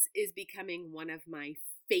is becoming one of my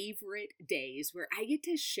favorite days where I get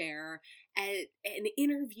to share an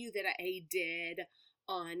interview that I did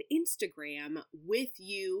on Instagram with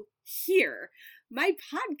you here, my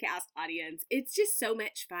podcast audience. It's just so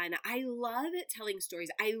much fun. I love telling stories.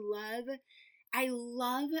 I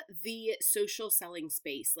love the social selling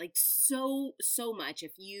space, like so much.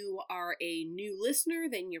 If you are a new listener,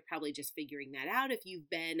 then you're probably just figuring that out. If you've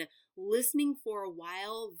been listening for a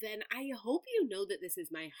while, then I hope you know that this is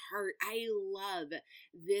my heart. I love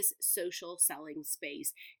this social selling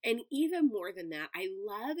space. And even more than that, I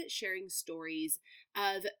love sharing stories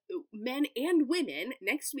of men and women.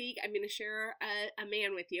 Next week, I'm going to share a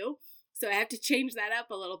man with you. So I have to change that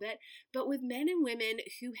up a little bit, but with men and women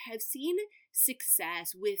who have seen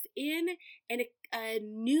success within a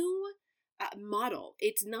new model.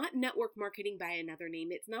 It's not network marketing by another name.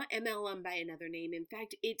 It's not MLM by another name. In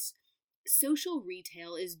fact, it's social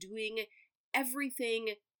retail is doing everything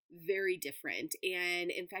very different.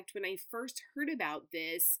 And in fact, when I first heard about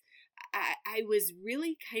this, I was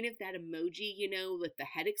really kind of that emoji, with the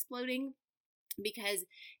head exploding, because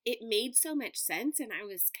it made so much sense. And I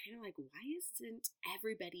was kind of like, why isn't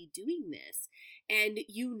everybody doing this? And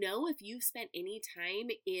if you've spent any time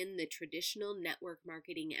in the traditional network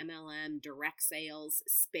marketing, MLM, direct sales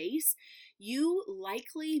space, you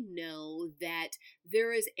likely know that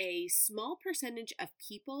there is a small percentage of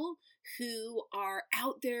people who are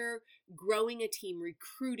out there growing a team,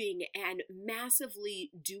 recruiting, and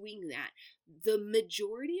massively doing that. The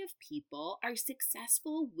majority of people are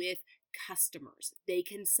successful with customers. They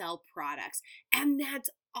can sell products, and that's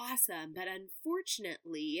awesome. But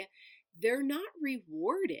unfortunately, they're not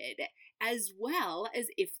rewarded as well as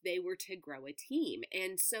if they were to grow a team.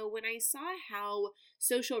 And so when I saw how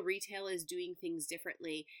social retail is doing things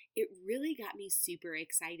differently, it really got me super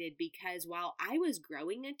excited, because while I was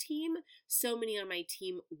growing a team, so many on my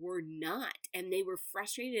team were not, and they were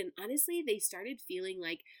frustrated. And honestly, they started feeling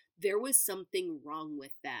like there was something wrong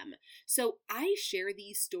with them. So I share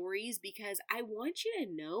these stories because I want you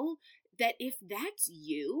to know that if that's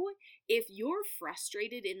you, if you're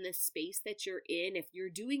frustrated in the space that you're in, if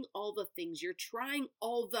you're doing all the things, you're trying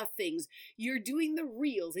all the things, you're doing the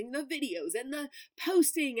reels and the videos and the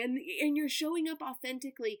posting, and you're showing up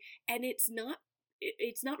authentically, and it's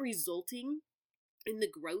not resulting in the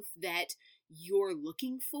growth that you're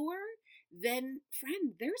looking for, then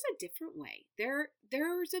friend, there's a different way.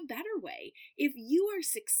 There's a better way. If you are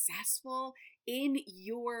successful in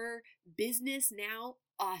your business now,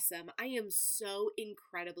 awesome. I am so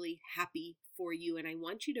incredibly happy for you. And I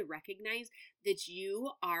want you to recognize that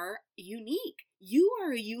you are unique. You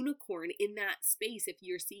are a unicorn in that space if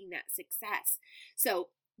you're seeing that success. So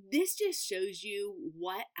this just shows you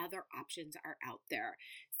what other options are out there.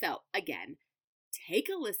 So again, take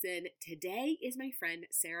a listen. Today is my friend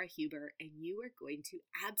Sarah Huber, and you are going to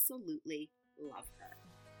absolutely love her.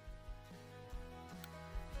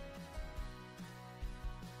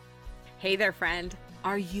 Hey there, friend.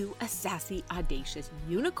 Are you a sassy, audacious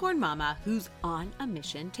unicorn mama who's on a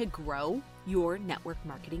mission to grow your network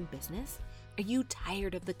marketing business? Are you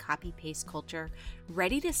tired of the copy-paste culture,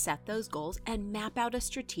 ready to set those goals and map out a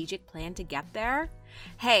strategic plan to get there?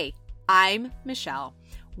 Hey, I'm Michelle.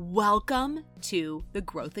 Welcome to the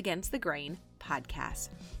Growth Against the Grain podcast.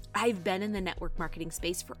 I've been in the network marketing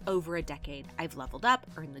space for over a decade. I've leveled up,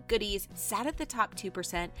 earned the goodies, sat at the top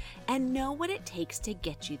 2%, and know what it takes to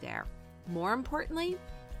get you there. More importantly,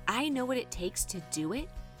 I know what it takes to do it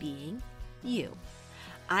being you.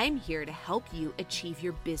 I'm here to help you achieve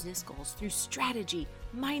your business goals through strategy,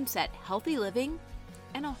 mindset, healthy living,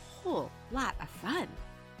 and a whole lot of fun.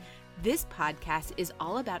 This podcast is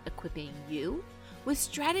all about equipping you with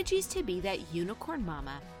strategies to be that unicorn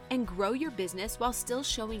mama and grow your business while still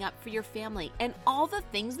showing up for your family and all the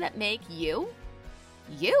things that make you,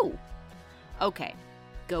 you. Okay,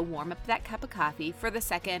 go warm up that cup of coffee for the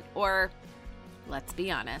second, or let's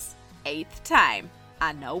be honest, 8th time.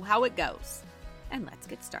 I know how it goes. And let's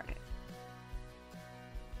get started.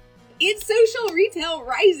 It's Social Retail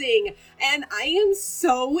Rising, and I am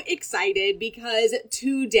so excited because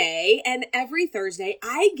today and every Thursday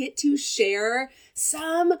I get to share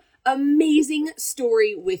some amazing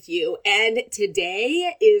story with you, and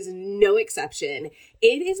today is no exception.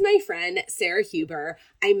 It is my friend Sarah Huber.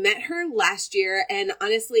 I met her last year, and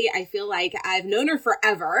honestly, I feel like I've known her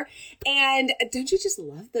forever. And don't you just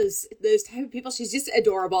love those type of people? She's just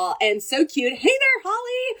adorable and so cute. Hey there,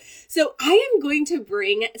 Holly. So I am going to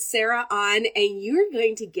bring Sarah on, and you're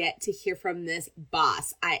going to get to hear from this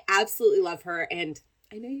boss. I absolutely love her, and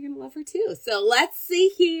I know you're going to love her too. So let's see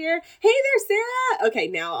here. Hey there, Sarah. Okay,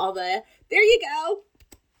 now there you go.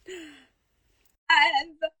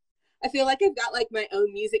 I feel like I've got like my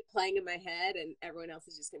own music playing in my head, and everyone else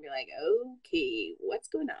is just gonna be like, okay, what's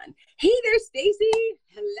going on? Hey there, Stacy.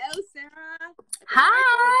 Hello, Sarah.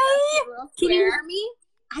 Hi. Can you Square. hear me?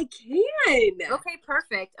 I can. Okay,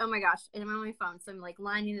 perfect. Oh my gosh. And I'm on my phone, so I'm like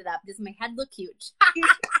lining it up. Does my head look huge?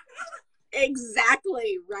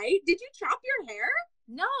 Exactly, right? Did you chop your hair?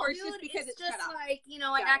 No, Or it's dude, just because it's just cut off? like, I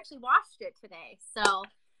Got it. actually washed it today. So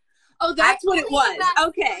Oh, that's what it only the was. best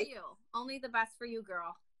Okay. for you. Only the best for you,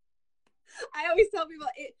 girl. I always tell people,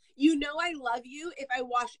 I love you if I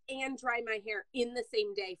wash and dry my hair in the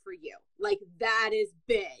same day for you. Like, that is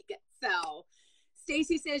big. So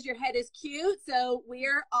Stacy says your head is cute, so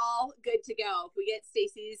we're all good to go. We get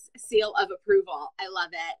Stacy's seal of approval. I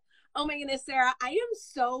love it. Oh my goodness, Sarah, I am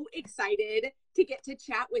so excited to get to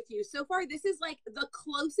chat with you. So far, this is like the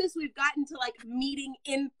closest we've gotten to like meeting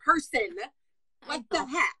in person. What the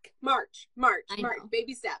heck? March,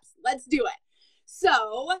 baby steps. Let's do it.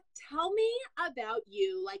 So tell me about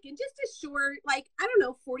you, like in just a short, like, I don't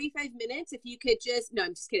know, 45 minutes, if you could just, no,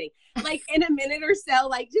 I'm just kidding. Like in a minute or so,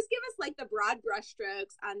 like just give us like the broad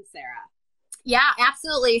brushstrokes on Sarah. Yeah,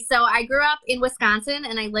 absolutely. So I grew up in Wisconsin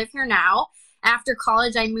and I live here now. After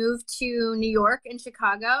college, I moved to New York and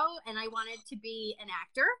Chicago, and I wanted to be an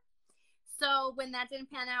actor. So when that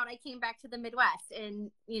didn't pan out, I came back to the Midwest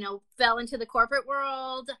and, fell into the corporate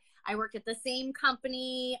world. I worked at the same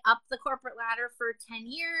company up the corporate ladder for 10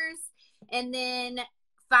 years, and then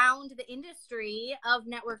found the industry of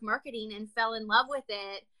network marketing and fell in love with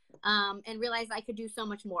it, and realized I could do so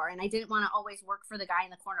much more. And I didn't want to always work for the guy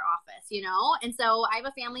in the corner office, And so I have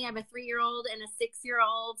a family. I have a 3-year-old and a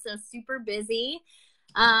 6-year-old, so super busy.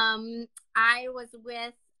 I was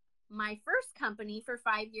with my first company for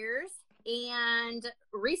 5 years. And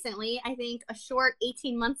recently, I think a short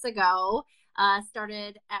 18 months ago,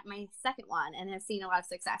 started at my second one and have seen a lot of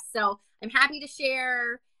success. So I'm happy to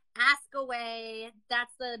share. Ask away.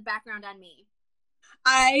 That's the background on me.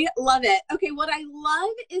 I love it. Okay, what I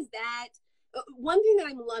love is that one thing that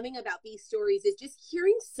I'm loving about these stories is just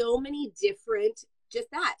hearing so many different,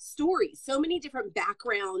 stories, so many different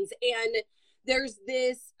backgrounds. And there's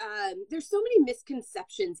so many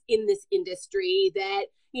misconceptions in this industry that,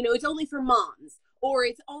 it's only for moms, or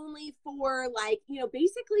it's only for like,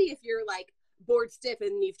 basically if you're like bored stiff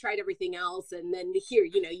and you've tried everything else and then here,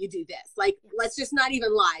 you do this. Like, let's just not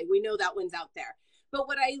even lie. We know that one's out there. But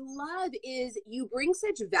what I love is you bring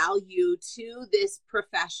such value to this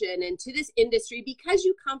profession and to this industry because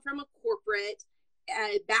you come from a corporate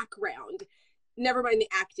background. Never mind the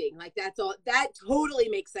acting. Like, that's all. That totally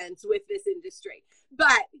makes sense with this industry.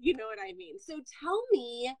 But you know what I mean. So tell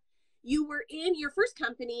me, your first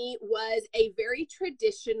company was a very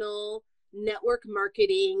traditional network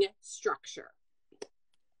marketing structure.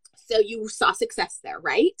 So you saw success there,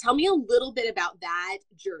 right? Tell me a little bit about that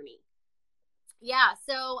journey. Yeah,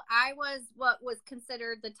 so I was what was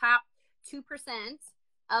considered the top 2%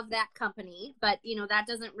 of that company, but that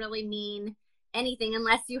doesn't really mean anything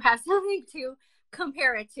unless you have something to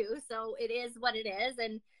compare it to. So it is what it is.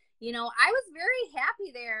 And I was very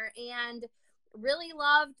happy there and really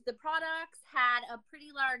loved the products, had a pretty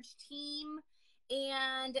large team,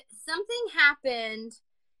 and something happened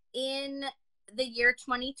in the year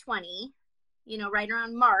 2020, right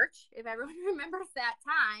around March, if everyone remembers that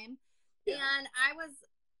time. Yeah. And I was,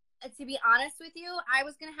 to be honest with you, I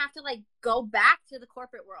was going to have to like go back to the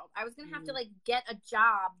corporate world. I was going to have to like get a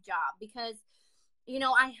job because,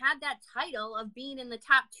 I had that title of being in the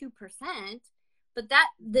top 2%, but that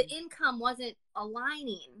the income wasn't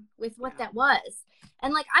aligning with what that was.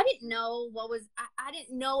 And like, I didn't know I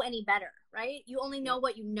didn't know any better, right? You only know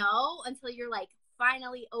what you know until you're like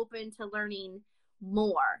finally open to learning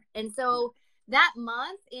more. And so that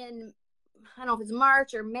month in, I don't know if it's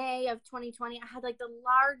March or May of 2020, I had like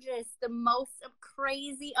the most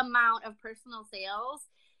crazy amount of personal sales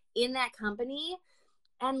in that company.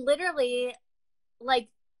 And literally like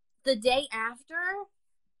the day after,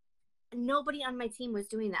 nobody on my team was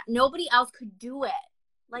doing that. Nobody else could do it.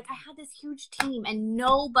 Like, I had this huge team and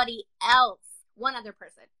nobody else, one other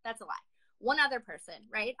person, that's a lie, one other person,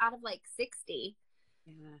 right, out of like 60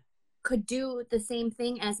 could do the same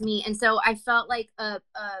thing as me. And so I felt like a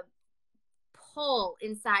pull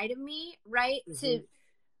inside of me, right,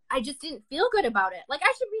 I just didn't feel good about it. Like,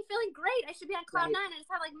 I should be feeling great. I should be on cloud nine. I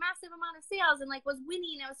just had like massive amount of sales and like was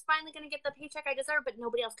winning. I was finally going to get the paycheck I deserved, but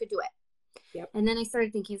nobody else could do it. Yep. And then I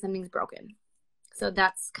started thinking something's broken. So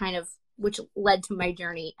that's kind of which led to my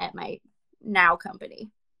journey at my now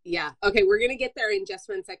company. Yeah. Okay. We're going to get there in just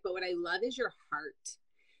one sec. But what I love is your heart.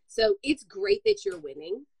 So it's great that you're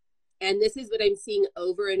winning. and this is what I'm seeing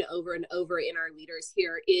over and over and over in our leaders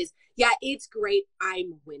here is, yeah, it's great.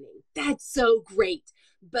 I'm winning. That's so great.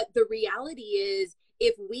 But the reality is,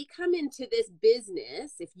 if we come into this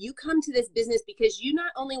business, if you come to this business because you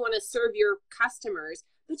not only want to serve your customers,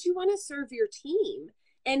 but you want to serve your team,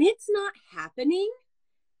 and it's not happening,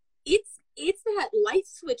 it's that light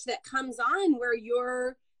switch that comes on where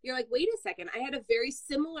you're like, wait a second. I had a very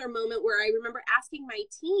similar moment where I remember asking my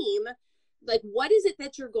team, like, what is it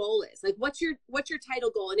that your goal is? Like, what's your title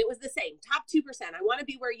goal? And it was the same, top 2%. I want to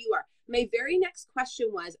be where you are. My very next question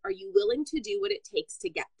was, are you willing to do what it takes to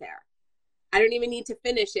get there? I don't even need to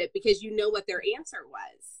finish it because you know what their answer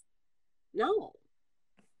was. No,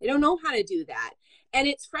 they don't know how to do that. And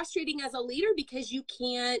it's frustrating as a leader because you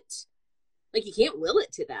can't will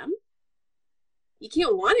it to them. You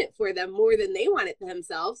can't want it for them more than they want it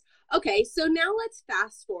themselves. Okay, so now let's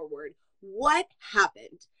fast forward. What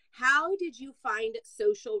happened? How did you find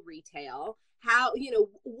social retail? How,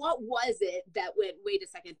 what was it that went, wait a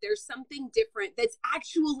second, there's something different that's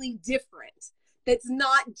actually different. That's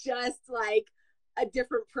not just like a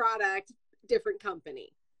different product, different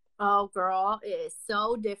company. Oh, girl, it is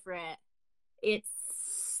so different. It's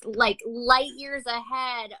like light years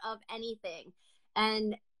ahead of anything.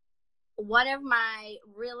 And one of my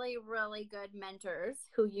really, really good mentors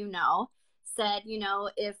who said,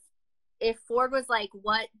 if Ford was like,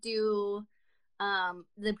 what do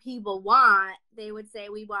the people want? They would say,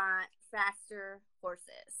 we want faster horses.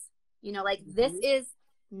 This is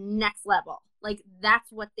next level. Like,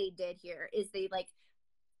 that's what they did here, is they like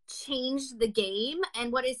changed the game.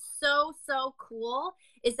 And what is so, so cool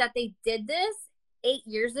is that they did this 8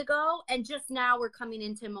 years ago, and just now we're coming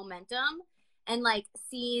into momentum and like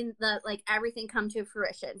seeing the like everything come to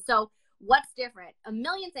fruition. So what's different? A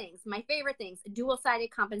million things. My favorite things,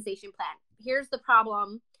 dual-sided compensation plan. Here's the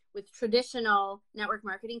problem with traditional network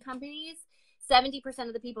marketing companies. 70%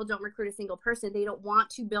 of the people don't recruit a single person. They don't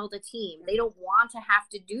want to build a team. They don't want to have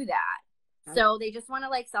to do that. So they just want to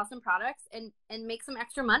like sell some products and make some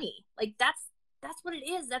extra money. Like that's what it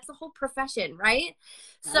is. That's the whole profession, right?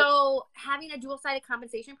 So having a dual-sided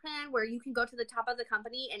compensation plan where you can go to the top of the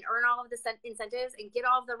company and earn all of the incentives and get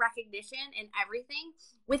all of the recognition and everything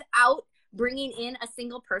without bringing in a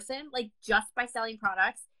single person, like just by selling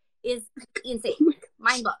products, is insane.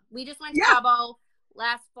 Mind blown. We just went to Cabo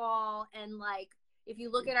last fall, and like if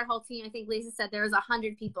you look at our whole team, I think Lisa said there was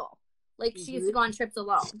 100 people. Like she used to go on trips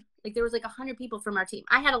alone. Like there was like 100 people from our team.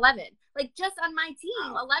 I had 11. Like just on my team,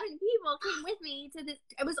 11 people came with me to this.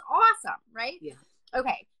 It was awesome, right? Yeah.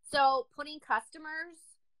 Okay. So putting customers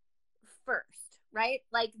first, right?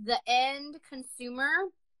 Like the end consumer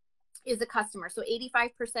is the customer. So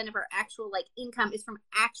 85% of our actual like income is from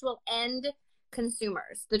actual end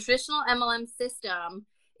consumers. The traditional MLM system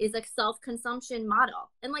is a self-consumption model.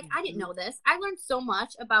 And like, I didn't know this. I learned so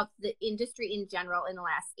much about the industry in general in the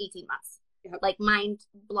last 18 months, like mind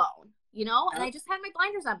blown, and I just had my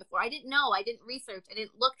blinders on before. I didn't know, I didn't research, I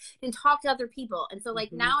didn't look and talk to other people. And so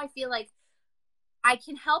like now I feel like I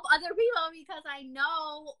can help other people because I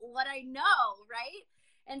know what I know. Right.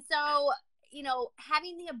 And so,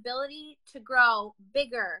 having the ability to grow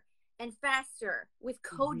bigger and faster with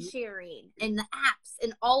code sharing and the apps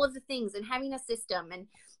and all of the things, and having a system, and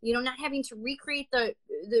not having to recreate the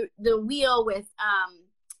wheel with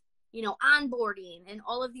onboarding and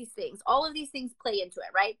all of these things play into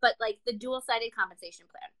it, right? But like the dual-sided compensation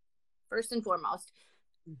plan, first and foremost,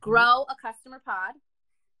 grow a customer pod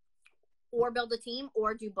or build a team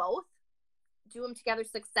or do both. Do them together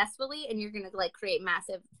successfully, and you're going to like create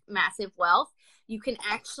massive wealth. You can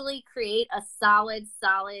actually create a solid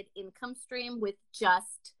income stream with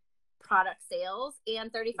just product sales,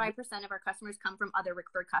 and 35% of our customers come from other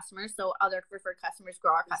referred customers. So other referred customers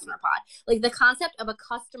grow our customer pod. Like the concept of a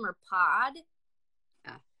customer pod,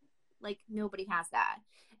 like nobody has that.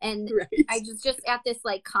 And I was just at this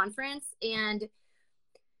like conference, and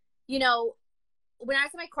when I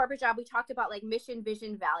was in my corporate job, we talked about like mission,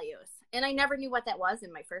 vision, values. And I never knew what that was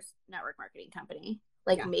in my first network marketing company.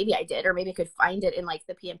 Like maybe I did, or maybe I could find it in like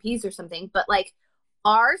the PMPs or something. But like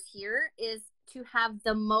ours here is to have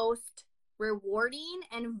the most rewarding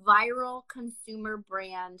and viral consumer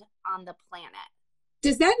brand on the planet.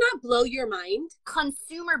 Does that not blow your mind?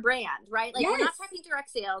 Consumer brand, right? Like we're not talking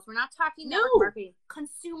direct sales. We're not talking network marketing.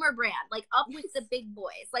 Consumer brand, like up with the big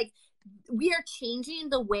boys. Like we are changing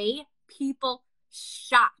the way people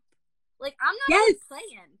shop. Like I'm not even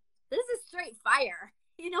playing. This is straight fire.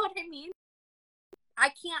 You know what I mean?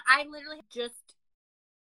 I literally just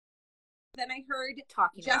then I heard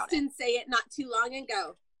Justin say it not too long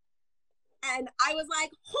ago. And I was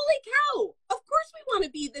like, holy cow, of course we want to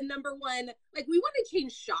be the number one. Like, we want to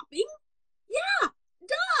change shopping. Yeah,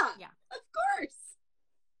 duh. Yeah. Of course.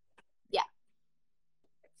 Yeah.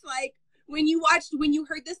 It's like when you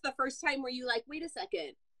heard this the first time, were you like, wait a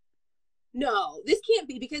second? No, this can't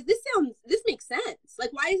be, because this makes sense.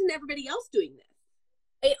 Like, why isn't everybody else doing this?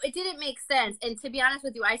 It didn't make sense. And to be honest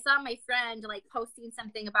with you, I saw my friend like posting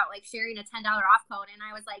something about like sharing a $10 off code. And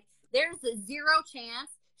I was like, there's zero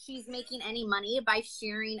chance she's making any money by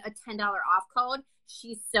sharing a $10 off code.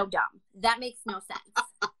 She's so dumb. That makes no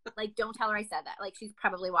sense. Like, don't tell her I said that. Like, she's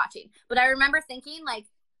probably watching. But I remember thinking, like,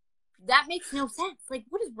 that makes no sense. Like,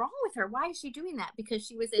 what is wrong with her? Why is she doing that? Because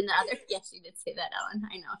she was in the other. Yes, she did say that, Ellen.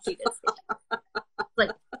 I know she did say that.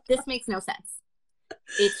 Like, this makes no sense.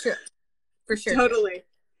 It's true. For sure. Totally.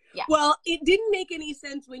 Yeah. Well, it didn't make any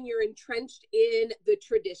sense when you're entrenched in the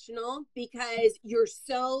traditional, because you're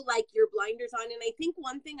so like your blinders on. And I think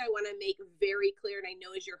one thing I want to make very clear, and I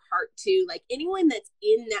know is your heart too, like anyone that's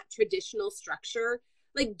in that traditional structure,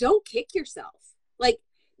 like, don't kick yourself. Like,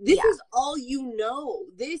 this is all you know.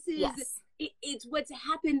 This is, it's what's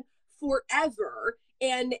happened forever.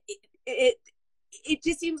 And it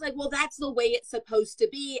just seems like, well, that's the way it's supposed to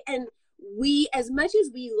be. And we, as much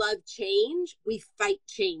as we love change, we fight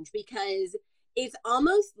change, because it's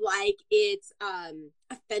almost like it's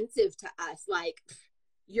offensive to us. Like,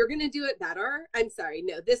 you're going to do it better? I'm sorry.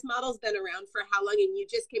 No, this model's been around for how long? And you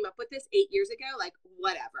just came up with this 8 years ago? Like,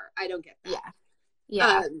 whatever. I don't get that.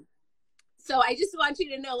 Yeah. So I just want you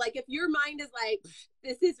to know, like, if your mind is like,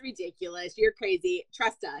 this is ridiculous, you're crazy,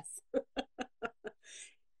 trust us.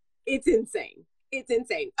 It's insane. It's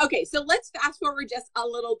insane. Okay, so let's fast forward just a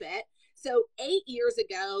little bit. So 8 years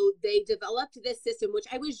ago, they developed this system, which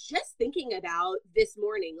I was just thinking about this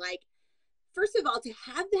morning. Like, first of all, to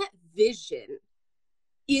have that vision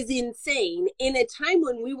is insane in a time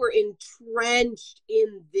when we were entrenched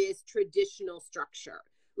in this traditional structure.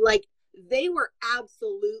 Like, they were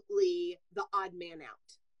absolutely the odd man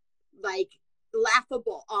out. Like,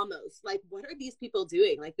 laughable almost. Like, what are these people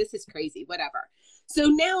doing? Like, this is crazy, whatever. So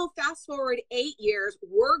now fast forward 8 years,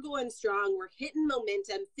 we're going strong, we're hitting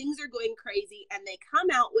momentum, things are going crazy, and they come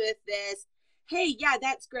out with this, hey, yeah,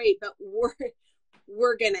 that's great, but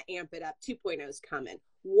we're gonna amp it up. 2.0 is coming.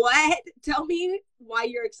 What? Tell me why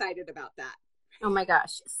you're excited about that. Oh my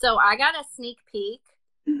gosh. So I got a sneak peek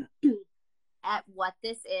at what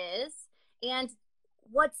this is. And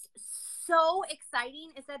what's so exciting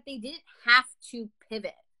is that they didn't have to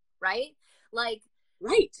pivot, right? Like,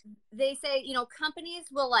 right. They say, you know, companies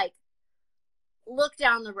will like look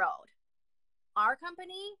down the road. Our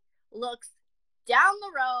company looks down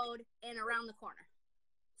the road and around the corner.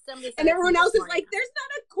 And everyone else is like, there's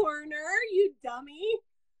not a corner, you dummy.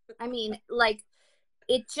 I mean, like,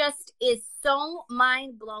 it just is so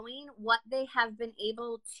mind-blowing what they have been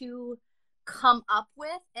able to come up with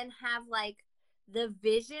and have like the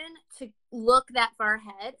vision to look that far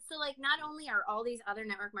ahead. So like, not only are all these other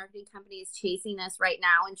network marketing companies chasing us right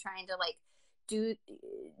now and trying to like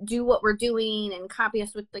do what we're doing and copy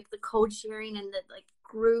us with like the code sharing and the like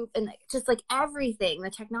group and like, just like everything, the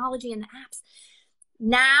technology and the apps.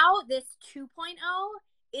 Now this 2.0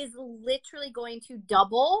 is literally going to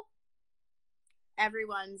double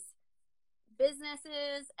everyone's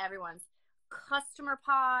businesses, everyone's customer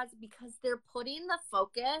pods, because they're putting the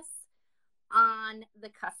focus on the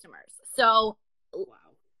customers. So, wow.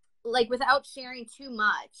 Like, without sharing too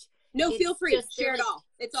much. No, feel free. Share it all.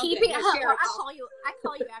 It's all good. I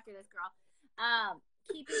call you after this, girl.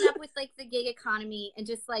 Keeping up with like the gig economy and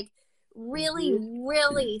just like really,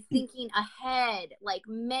 really thinking ahead, like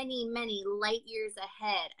many, many light years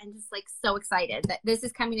ahead. I'm just like so excited that this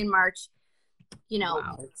is coming in March. You know,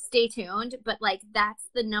 Stay tuned. But like, that's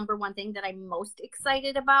the number one thing that I'm most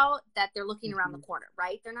excited about, that they're looking around the corner,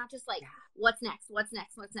 right? They're not just like, what's next? What's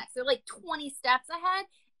next? What's next? They're like 20 steps ahead.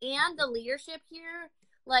 And the leadership here,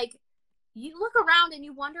 like, you look around and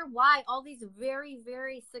you wonder why all these very,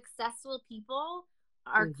 very successful people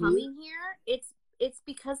are coming here. It's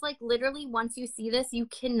because like literally once you see this, you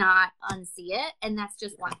cannot unsee it. And that's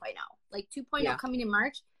just 1.0. Like 2.0 coming in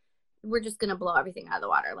March, we're just going to blow everything out of the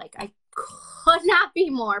water. Like, I could not be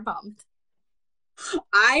more bummed.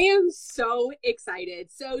 I am so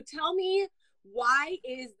excited. So tell me, why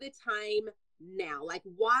is the time now? Like,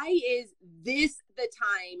 why is this the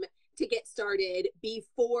time to get started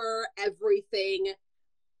before everything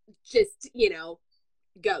just, you know,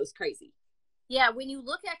 goes crazy? Yeah, when you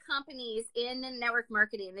look at companies in network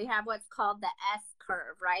marketing, they have what's called the S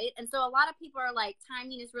curve, right? And so a lot of people are like,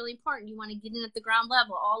 timing is really important. You want to get in at the ground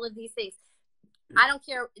level, all of these things. I don't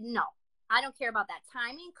care. No, I don't care about that.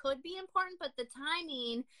 Timing could be important, but the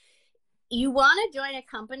timing you want to join a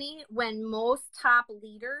company when most top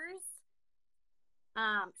leaders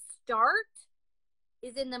start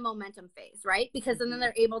is in the momentum phase, right? Because then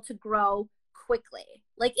they're able to grow quickly.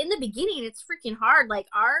 Like in the beginning, it's freaking hard. Like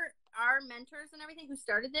our mentors and everything who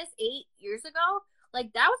started this 8 years ago,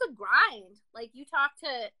 like that was a grind. Like you talk to,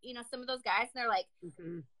 some of those guys and they're like,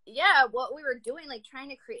 yeah, what we were doing, like trying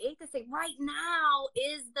to create this thing right now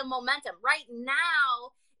is the momentum. Right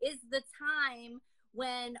now is the time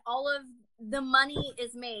when all of the money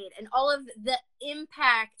is made and all of the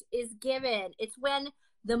impact is given. It's when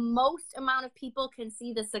the most amount of people can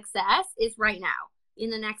see the success is right now in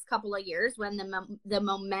the next couple of years when the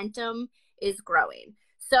momentum is growing.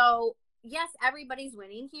 So yes, everybody's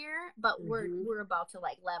winning here, but we're about to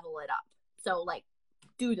like level it up. So like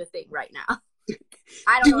do the thing right now.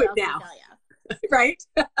 I don't know what else to tell you. Right?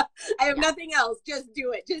 I have nothing else. Just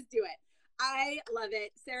do it. Just do it. I love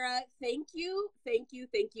it. Sarah, thank you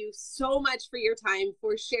so much for your time,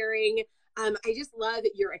 for sharing. I just love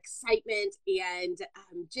your excitement and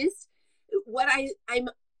just what I'm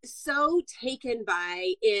so taken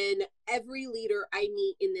by in every leader I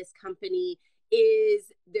meet in this company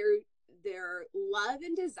is their love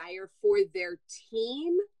and desire for their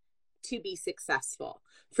team to be successful,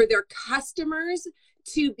 for their customers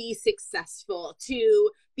to be successful, to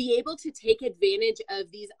be able to take advantage of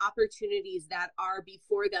these opportunities that are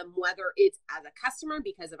before them, whether it's as a customer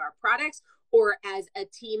because of our products or as a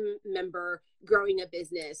team member growing a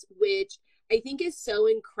business, which I think is so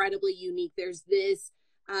incredibly unique. There's this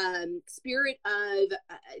spirit of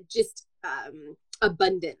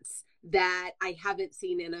abundance that I haven't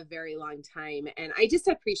seen in a very long time. And I just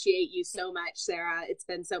appreciate you so much, Sarah. It's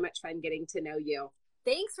been so much fun getting to know you.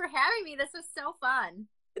 Thanks for having me. This was so fun.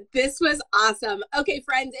 This was awesome. Okay,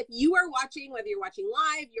 friends, if you are watching, whether you're watching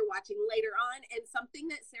live, you're watching later on, and something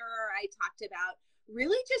that Sarah or I talked about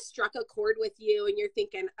really just struck a chord with you and you're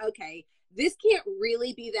thinking, okay, this can't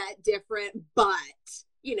really be that different, but,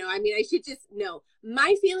 I should just know.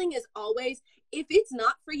 My feeling is always, if it's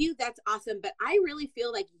not for you, that's awesome. But I really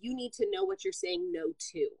feel like you need to know what you're saying no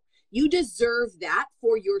to. You deserve that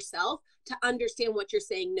for yourself to understand what you're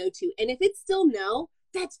saying no to. And if it's still no,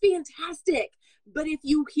 that's fantastic. But if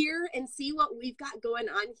you hear and see what we've got going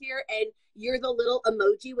on here and you're the little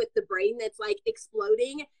emoji with the brain that's like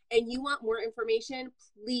exploding and you want more information,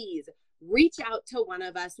 please reach out to one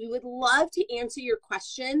of us. We would love to answer your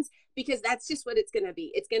questions because that's just what it's going to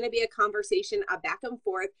be. It's going to be a conversation, a back and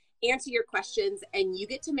forth, answer your questions, and you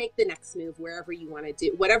get to make the next move wherever you want to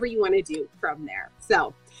do, whatever you want to do from there.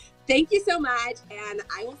 So thank you so much. And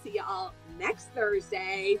I will see you all next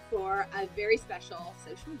Thursday for a very special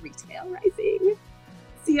Social Retail Rising.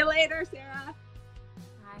 See you later, Sarah.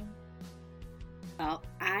 Bye. Well,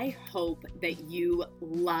 I hope that you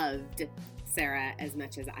loved Sarah as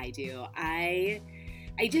much as I do. I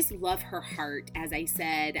just love her heart, as I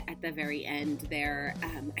said at the very end there.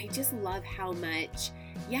 I just love how much,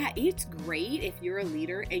 it's great if you're a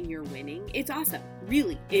leader and you're winning. It's awesome.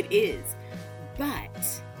 Really, it is.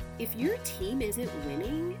 But if your team isn't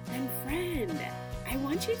winning, then friend, I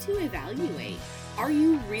want you to evaluate. Are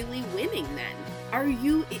you really winning then? Are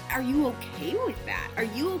you okay with that? Are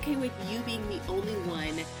you okay with you being the only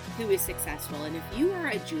one who is successful? And if you are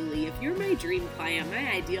a Julie, if you're my dream client,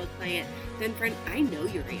 my ideal client, then friend, I know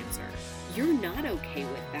your answer. You're not okay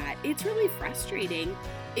with that. It's really frustrating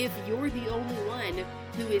if you're the only one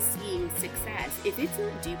who is seeing success. If it's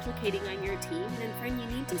not duplicating on your team, then friend,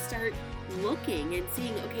 you need to start looking and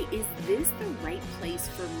seeing, okay, is this the right place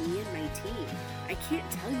for me and my team? I can't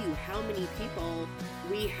tell you how many people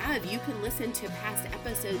we have. You can listen to past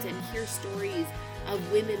episodes and hear stories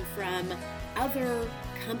of women from other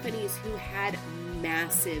companies who had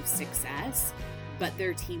massive success, but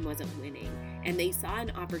their team wasn't winning. And they saw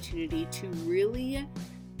an opportunity to really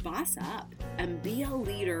boss up and be a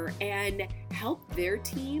leader and help their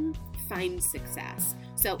team find success.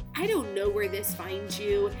 So I don't know where this finds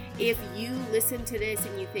you. If you listen to this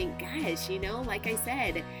and you think, gosh, like I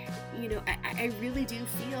said, I really do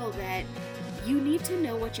feel that you need to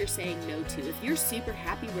know what you're saying no to. If you're super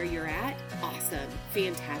happy where you're at, awesome,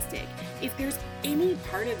 fantastic. If there's any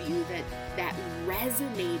part of you that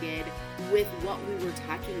resonated with what we were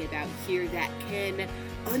talking about here, that can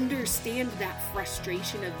understand that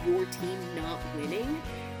frustration of your team not winning,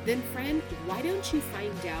 then friend, why don't you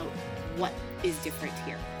find out what is different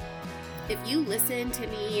here? If you listen to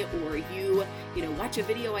me or you watch a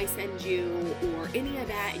video I send you or any of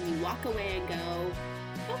that and you walk away and go,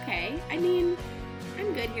 okay, I'm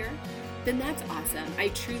good here, then that's awesome. I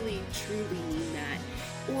truly, truly mean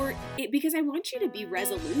that. Because I want you to be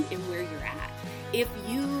resolute in where you're at. If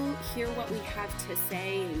you hear what we have to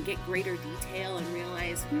say and get greater detail and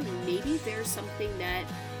realize, maybe there's something that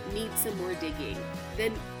needs some more digging,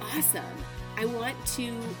 then awesome. I want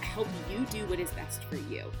to help you do what is best for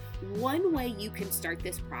you. One way you can start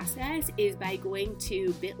this process is by going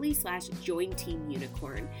to bit.ly/join Team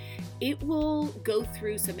Unicorn. It will go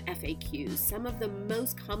through some FAQs, some of the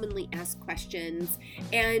most commonly asked questions,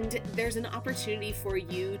 and there's an opportunity for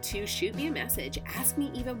you to shoot me a message, ask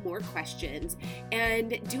me even more questions,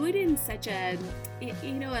 and do it in such a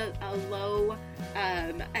low,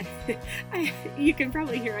 you can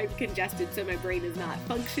probably hear I'm congested, so my brain is not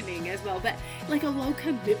functioning as well, but like a low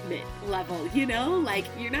commitment level, like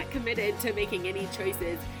you're not committed to making any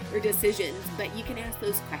choices or decisions, but you can ask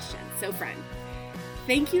those questions. So friend,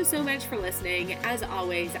 thank you so much for listening. As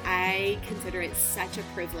always, I consider it such a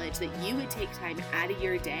privilege that you would take time out of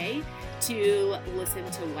your day to listen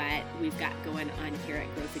to what we've got going on here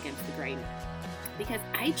at Growth Against the Grain, because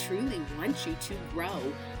I truly want you to grow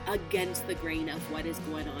against the grain of what is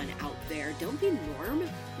going on out there. Don't be norm.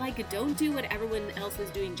 Don't do what everyone else is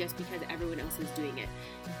doing just because everyone else is doing it.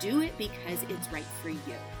 Do it because it's right for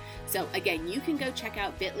you. So again, you can go check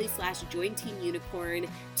out bit.ly/join Team Unicorn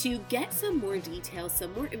to get some more details,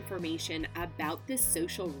 some more information about this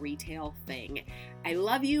social retail thing. I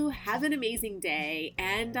love you. Have an amazing day,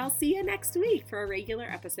 and I'll see you next week for a regular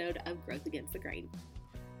episode of Growth Against the Grain.